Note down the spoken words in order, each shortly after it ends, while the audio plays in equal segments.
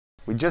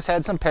We just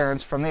had some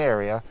parents from the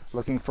area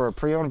looking for a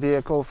pre-owned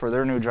vehicle for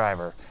their new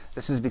driver.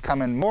 This is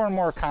becoming more and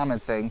more a common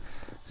thing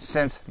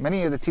since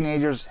many of the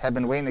teenagers have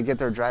been waiting to get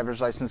their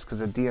driver's license because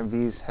the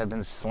DMVs have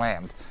been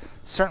slammed.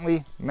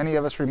 Certainly, many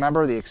of us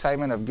remember the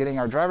excitement of getting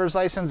our driver's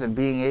license and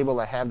being able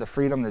to have the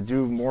freedom to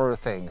do more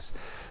things.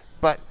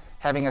 But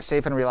having a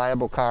safe and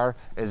reliable car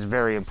is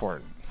very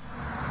important.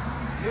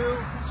 New,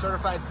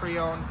 certified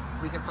pre-owned,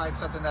 we can find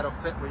something that'll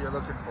fit what you're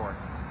looking for.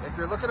 If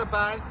you're looking to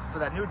buy for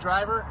that new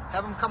driver,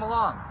 have them come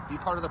along, be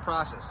part of the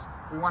process.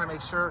 We want to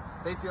make sure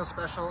they feel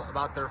special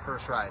about their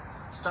first ride.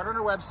 Start on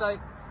our website,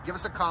 give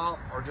us a call,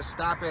 or just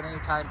stop in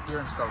anytime here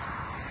in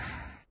Skokie.